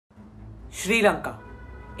Sri Lanka,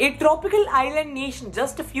 a tropical island nation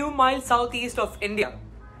just a few miles southeast of India,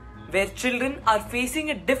 where children are facing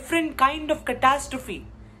a different kind of catastrophe.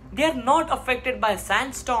 They are not affected by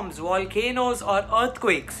sandstorms, volcanoes, or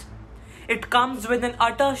earthquakes. It comes with an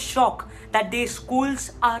utter shock that their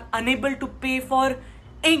schools are unable to pay for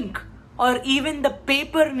ink or even the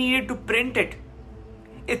paper needed to print it.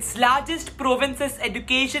 Its largest province's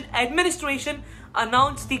education administration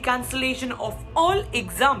announced the cancellation of all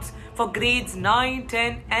exams for grades 9,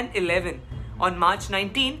 10 and 11 on March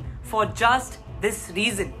 19 for just this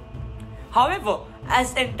reason. However,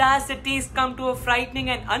 as entire cities come to a frightening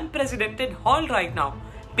and unprecedented halt right now,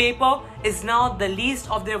 paper is now the least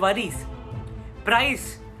of their worries.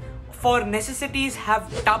 Price for necessities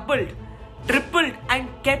have doubled, tripled and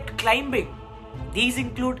kept climbing. These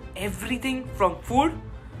include everything from food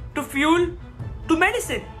to fuel to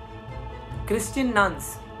medicine. Christian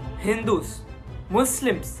nuns, Hindus,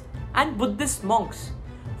 Muslims and Buddhist monks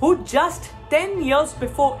who just 10 years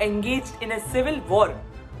before engaged in a civil war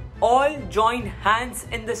all joined hands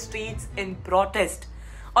in the streets in protest,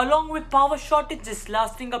 along with power shortages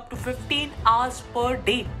lasting up to 15 hours per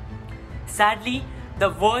day. Sadly, the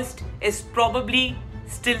worst is probably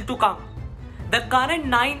still to come. The current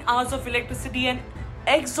 9 hours of electricity and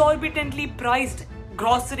exorbitantly priced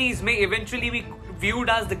groceries may eventually be viewed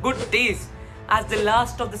as the good days as the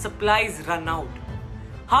last of the supplies run out.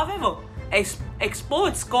 However,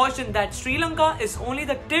 experts caution that Sri Lanka is only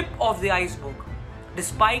the tip of the iceberg.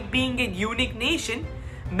 Despite being a unique nation,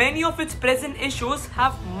 many of its present issues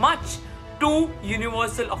have much too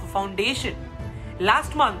universal of a foundation.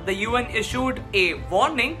 Last month, the UN issued a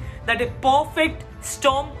warning that a perfect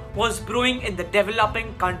storm was brewing in the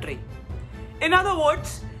developing country. In other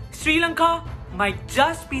words, Sri Lanka might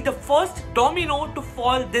just be the first domino to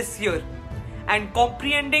fall this year, and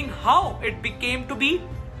comprehending how it became to be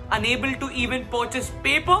unable to even purchase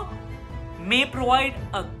paper may provide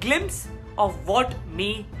a glimpse of what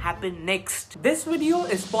may happen next. This video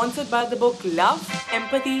is sponsored by the book Love,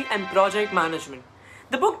 Empathy and Project Management.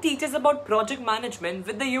 The book teaches about project management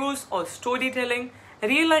with the use of storytelling,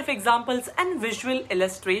 real-life examples and visual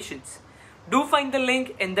illustrations. Do find the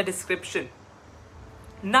link in the description.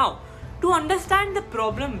 Now, to understand the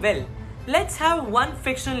problem well, let's have one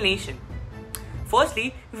fictional nation.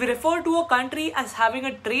 Firstly, we refer to a country as having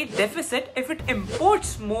a trade deficit if it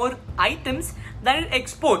imports more items than it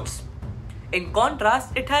exports. In contrast,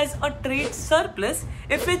 it has a trade surplus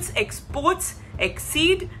if its exports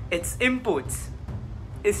exceed its imports.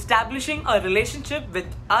 Establishing a relationship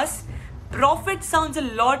with us, profit sounds a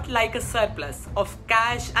lot like a surplus of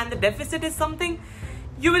cash and the deficit is something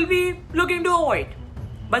you will be looking to avoid.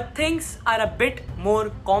 But things are a bit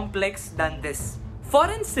more complex than this.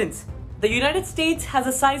 For instance, the United States has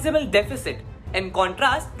a sizable deficit. In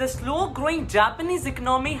contrast, the slow growing Japanese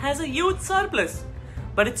economy has a huge surplus.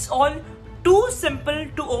 But it's all too simple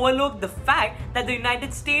to overlook the fact that the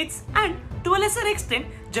United States and to a lesser extent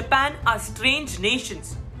Japan are strange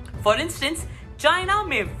nations. For instance, China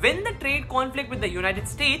may win the trade conflict with the United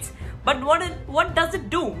States, but what does it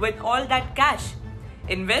do with all that cash?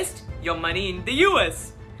 Invest your money in the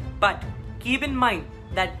US. But keep in mind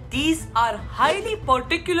that these are highly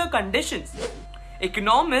particular conditions.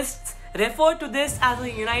 Economists refer to this as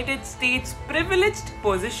the United States' privileged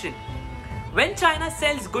position. When China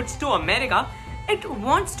sells goods to America, it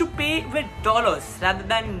wants to pay with dollars rather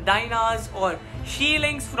than dinars or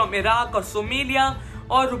shillings from Iraq or Somalia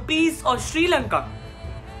or rupees or Sri Lanka.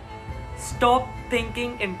 Stop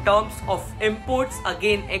thinking in terms of imports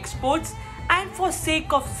against exports, and for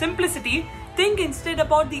sake of simplicity, think instead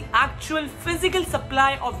about the actual physical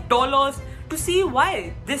supply of dollars to see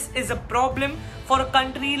why this is a problem for a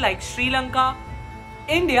country like Sri Lanka.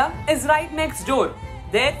 India is right next door.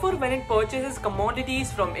 Therefore, when it purchases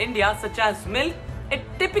commodities from India such as milk, it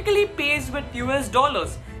typically pays with US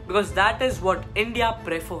dollars because that is what India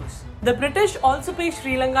prefers. The British also pay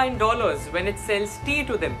Sri Lanka in dollars when it sells tea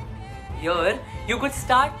to them. Here, you could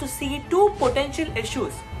start to see two potential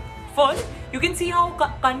issues. First, you can see how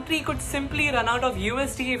a country could simply run out of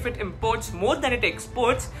USD if it imports more than it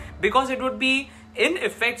exports because it would be in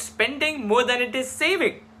effect spending more than it is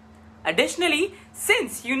saving. Additionally,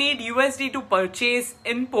 since you need USD to purchase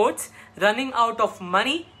imports, running out of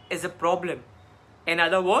money is a problem. In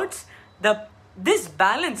other words, this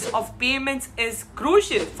balance of payments is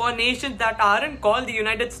crucial for nations that aren't called the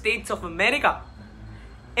United States of America.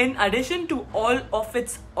 In addition to all of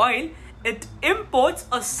its oil, it imports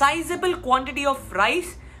a sizable quantity of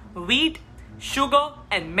rice, wheat, sugar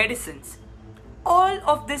and medicines. All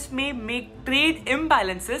of this may make trade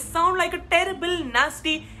imbalances sound like a terrible,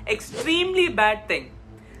 nasty, extremely bad thing.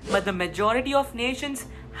 but the majority of nations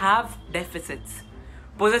have deficits.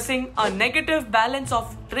 Possessing a negative balance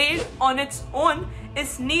of trade on its own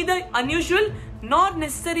is neither unusual nor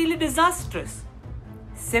necessarily disastrous.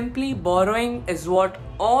 Simply borrowing is what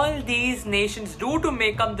all these nations do to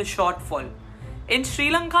make up the shortfall. In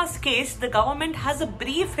Sri Lanka's case, the government has a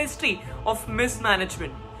brief history of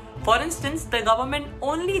mismanagement. For instance, the government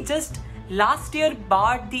only just last year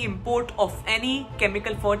barred the import of any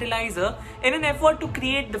chemical fertilizer in an effort to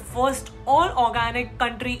create the first all-organic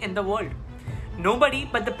country in the world. Nobody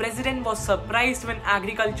but the president was surprised when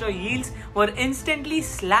agriculture yields were instantly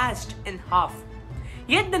slashed in half.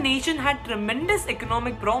 Yet the nation had tremendous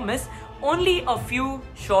economic promise only a few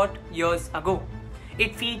short years ago.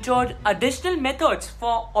 It featured additional methods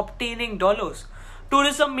for obtaining dollars.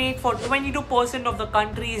 Tourism made for 22% of the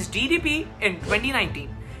country's GDP in 2019.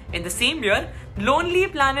 In the same year, Lonely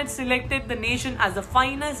Planet selected the nation as the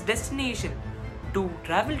finest destination to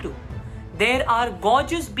travel to. There are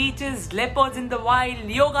gorgeous beaches, leopards in the wild,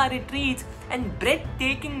 yoga retreats, and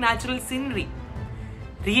breathtaking natural scenery.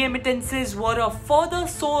 Remittances were a further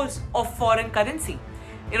source of foreign currency.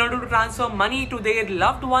 In order to transfer money to their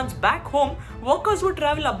loved ones back home, workers would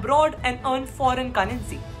travel abroad and earn foreign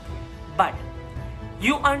currency. But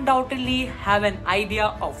you undoubtedly have an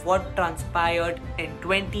idea of what transpired in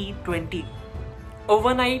 2020.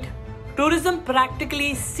 Overnight, tourism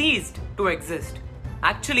practically ceased to exist.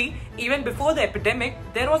 Actually, even before the epidemic,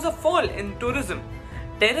 there was a fall in tourism.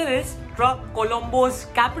 Terrorists struck Colombo's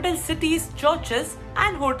capital city's churches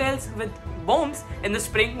and hotels with bombs in the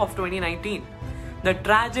spring of 2019. The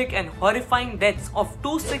tragic and horrifying deaths of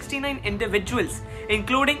 269 individuals,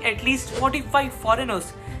 including at least 45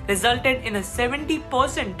 foreigners, resulted in a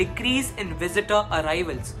 70% decrease in visitor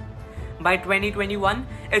arrivals. By 2021,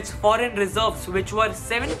 its foreign reserves, which were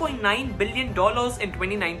 $7.9 billion in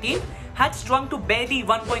 2019, had shrunk to barely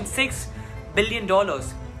 $1.6 billion.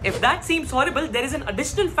 If that seems horrible, there is an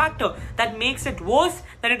additional factor that makes it worse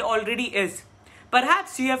than it already is.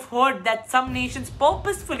 Perhaps you have heard that some nations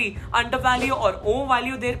purposefully undervalue or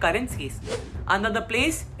overvalue their currencies. Another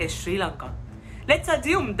place is Sri Lanka. Let's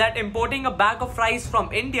assume that importing a bag of rice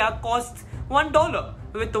from India costs $1,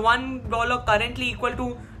 with $1 currently equal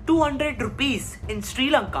to 200 rupees in Sri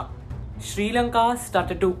Lanka. Sri Lanka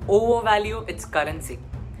started to overvalue its currency.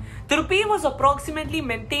 The rupee was approximately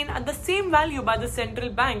maintained at the same value by the central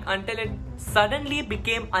bank until it suddenly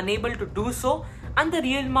became unable to do so and the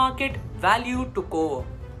real market value took over.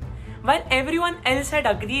 While everyone else had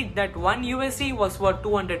agreed that 1 USD was worth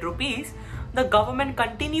 200 rupees, the government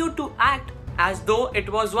continued to act as though it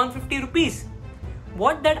was 150 rupees.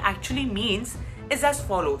 What that actually means is as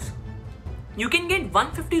follows. You can get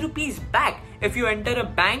 150 rupees back if you enter a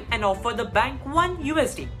bank and offer the bank 1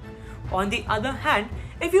 USD. On the other hand,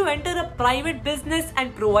 if you enter a private business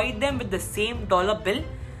and provide them with the same dollar bill,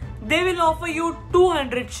 they will offer you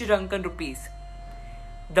 200 Sri Lankan rupees.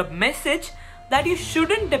 The message that you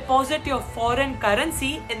shouldn't deposit your foreign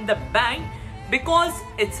currency in the bank because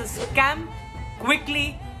it's a scam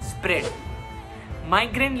quickly spread.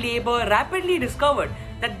 Migrant labor rapidly discovered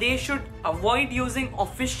that they should avoid using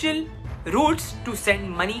official routes to send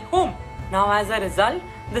money home. Now, as a result,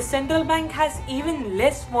 the central bank has even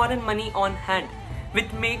less foreign money on hand, which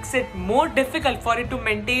makes it more difficult for it to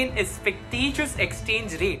maintain its fictitious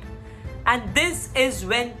exchange rate. And this is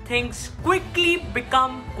when things quickly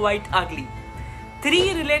become quite ugly.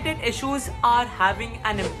 Three related issues are having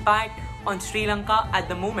an impact on Sri Lanka at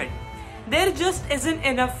the moment. There just isn't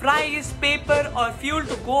enough rice, paper or fuel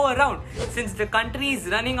to go around since the country is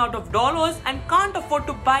running out of dollars and can't afford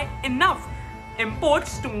to buy enough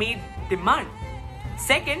imports to meet demand.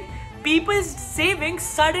 Second, people's savings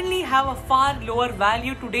suddenly have a far lower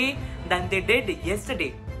value today than they did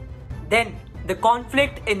yesterday. Then, the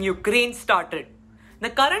conflict in Ukraine started.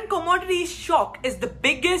 The current commodity shock is the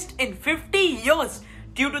biggest in 50 years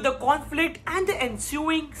due to the conflict and the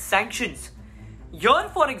ensuing sanctions. Here,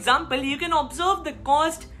 for example, you can observe the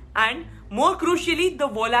cost and, more crucially, the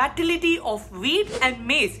volatility of wheat and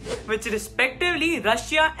maize, which respectively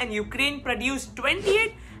Russia and Ukraine produce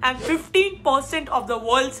 28 and 15% of the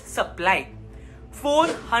world's supply.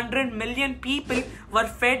 400 million people were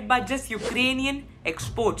fed by just Ukrainian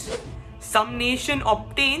exports. Some nations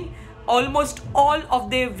obtain almost all of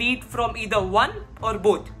their wheat from either one or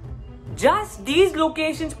both. Just these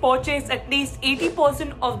locations purchase at least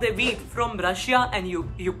 80% of the wheat from Russia and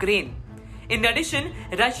Ukraine. In addition,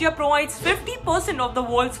 Russia provides 50% of the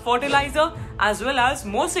world's fertilizer as well as,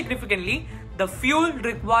 more significantly, the fuel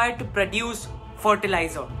required to produce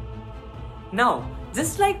fertilizer. Now,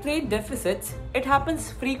 just like trade deficits, it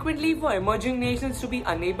happens frequently for emerging nations to be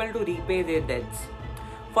unable to repay their debts.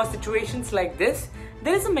 For situations like this,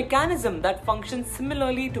 there is a mechanism that functions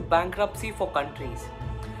similarly to bankruptcy for countries.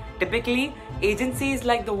 Typically, agencies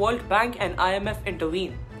like the World Bank and IMF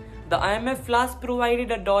intervene. The IMF last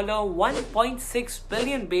provided a $1.6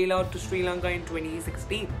 billion bailout to Sri Lanka in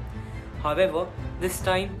 2016. However, this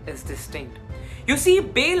time is distinct. You see,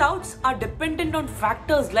 bailouts are dependent on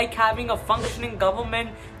factors like having a functioning government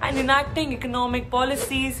and enacting economic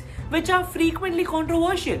policies, which are frequently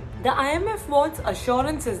controversial. The IMF wants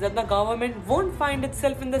assurances that the government won't find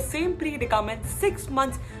itself in the same predicament 6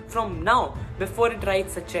 months from now before it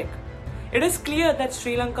writes a check. It is clear that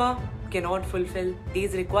Sri Lanka cannot fulfill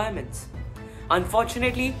these requirements.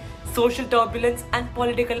 Unfortunately, social turbulence and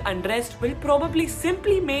political unrest will probably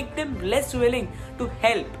simply make them less willing to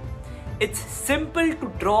help. It's simple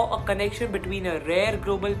to draw a connection between a rare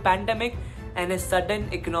global pandemic and a sudden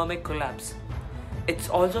economic collapse. It's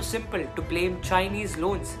also simple to blame Chinese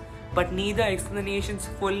loans, but neither explanation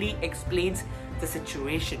fully explains the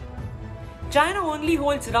situation. China only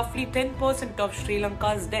holds roughly 10% of Sri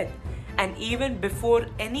Lanka's debt, and even before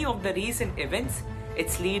any of the recent events,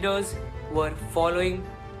 its leaders were following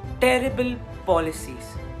terrible policies.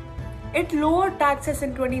 It lowered taxes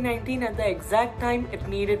in 2019 at the exact time it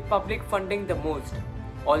needed public funding the most.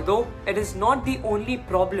 Although it is not the only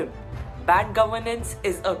problem, bad governance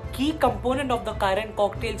is a key component of the current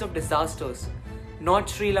cocktails of disasters. Not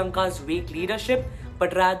Sri Lanka's weak leadership,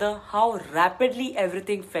 but rather how rapidly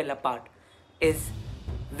everything fell apart is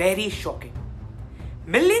very shocking.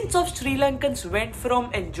 Millions of Sri Lankans went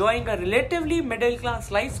from enjoying a relatively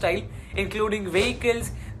middle-class lifestyle, including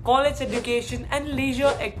vehicles, college education and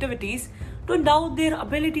leisure activities, to now their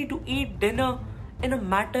ability to eat dinner in a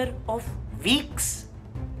matter of weeks.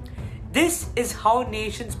 This is how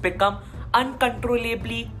nations become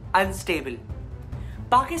uncontrollably unstable.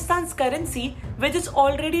 Pakistan's currency, which is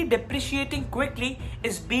already depreciating quickly,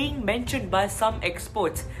 is being mentioned by some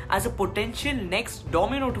experts as a potential next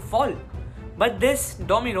domino to fall. But this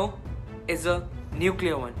domino is a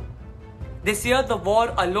nuclear one. This year, the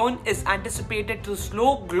war alone is anticipated to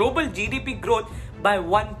slow global GDP growth by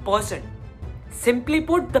 1%. Simply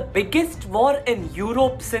put, the biggest war in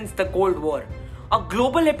Europe since the Cold War, a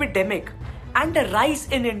global epidemic, and a rise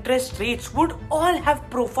in interest rates would all have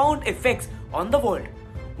profound effects on the world.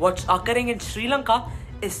 What's occurring in Sri Lanka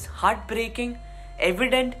is heartbreaking,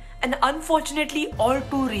 evident, and unfortunately all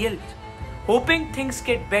too real. Hoping things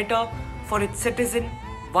get better for its citizen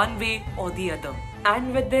one way or the other.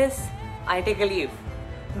 And with this, I take a leave.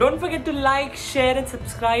 Don't forget to like, share and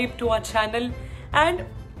subscribe to our channel, and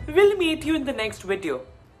we'll meet you in the next video.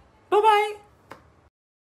 Bye bye.